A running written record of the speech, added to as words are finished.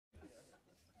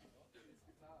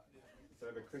So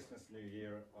over Christmas, New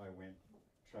Year, I went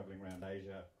travelling around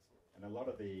Asia, and a lot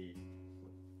of the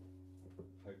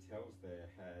hotels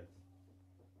there had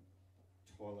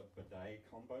toilet bidet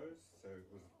combos. So it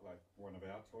was like one of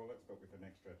our toilets, but with an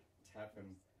extra tap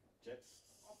and jet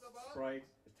spray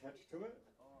attached to it.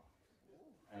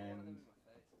 And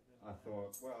I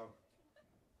thought, well,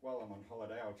 while I'm on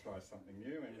holiday, I'll try something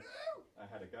new, and I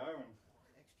had a go, and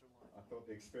I thought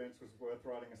the experience was worth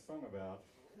writing a song about.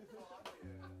 This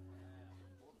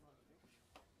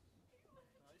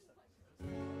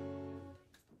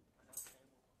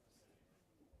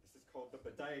is called the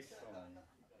Bidet Song.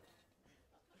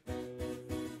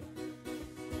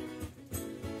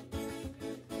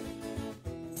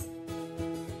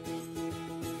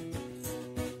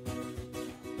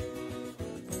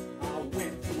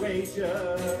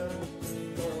 Asia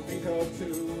for a week or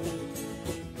two.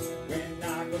 When I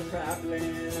go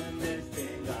traveling, there's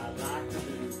things I like to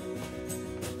do.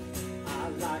 I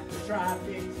like to try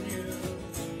things new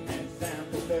and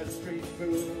sample the street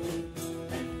food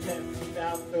and test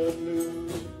out the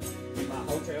blues in my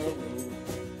hotel room.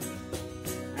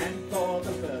 And for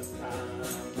the first time,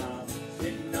 I'm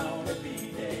sitting on a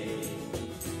bidet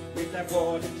with that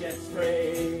water jet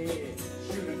spray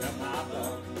shooting up my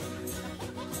bum.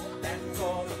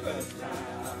 For the first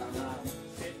time, I'm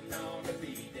sitting on a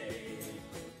bidet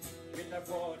with that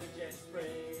water jet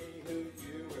spray. Who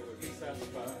knew it would be such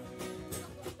fun?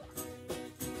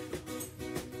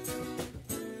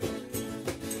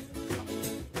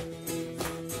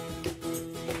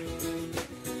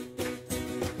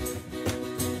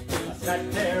 I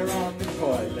sat there on the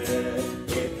toilet.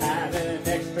 It had an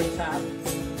extra tap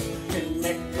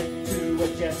connected to a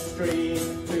jet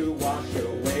stream to wash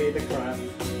away the crap.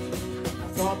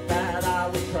 Thought that I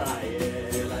would try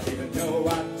it, I didn't know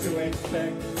what to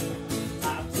expect.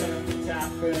 I turned the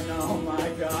tap and oh my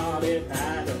God, it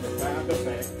had a profound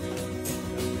effect.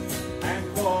 And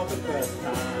for the first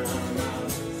time, I'm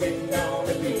sitting on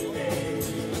a bidet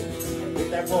with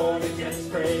that water jet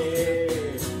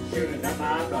spray shooting up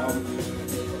my bum.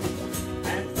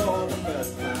 And for the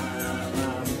first time,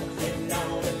 I'm sitting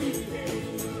on a bidet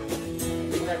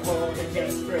with that water jet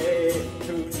spray.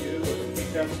 Who knew it would be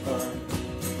such fun?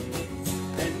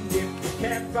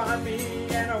 Can't find me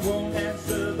and I won't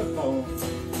answer the phone.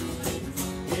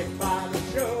 If I don't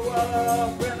show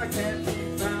up when I can't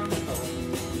be found at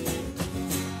home,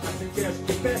 I suggest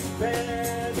the best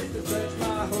bet is to search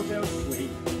my hotel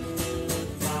suite.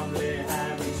 Probably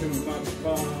having too much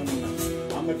fun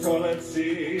on the toilet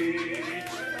seat.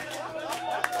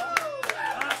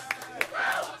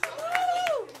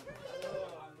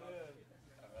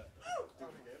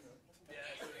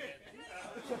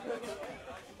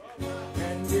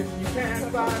 If you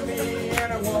can't find me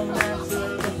and I won't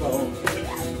answer the phone,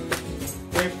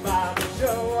 if I don't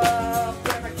show up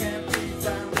and I can't be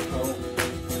found at home,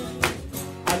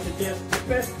 I suggest the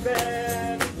best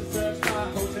bet is to search my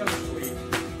hotel suite.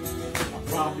 I'm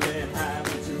probably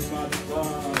having too much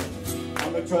fun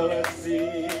on the toilet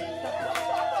seat.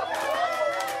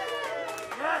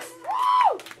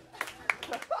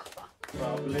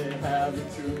 Probably having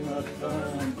too much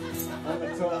fun on the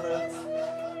toilet.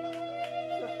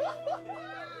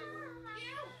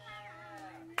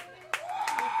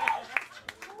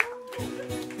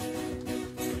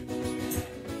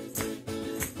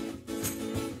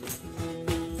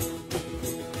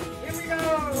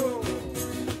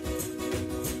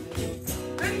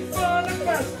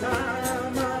 First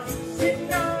time I'm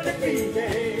sitting on a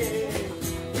bidet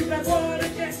with that water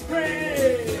jet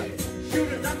spray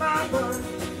shooting up my bum.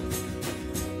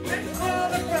 And for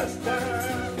the first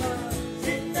time I'm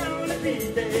sitting on a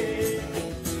bidet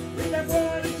with that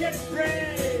water jet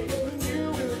spray. Who knew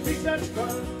it would be such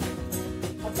fun?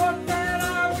 I thought that I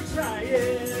would try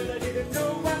it. I didn't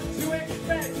know what to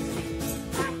expect.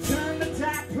 I turned the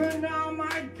tap and oh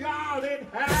my God, it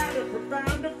had a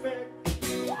profound effect.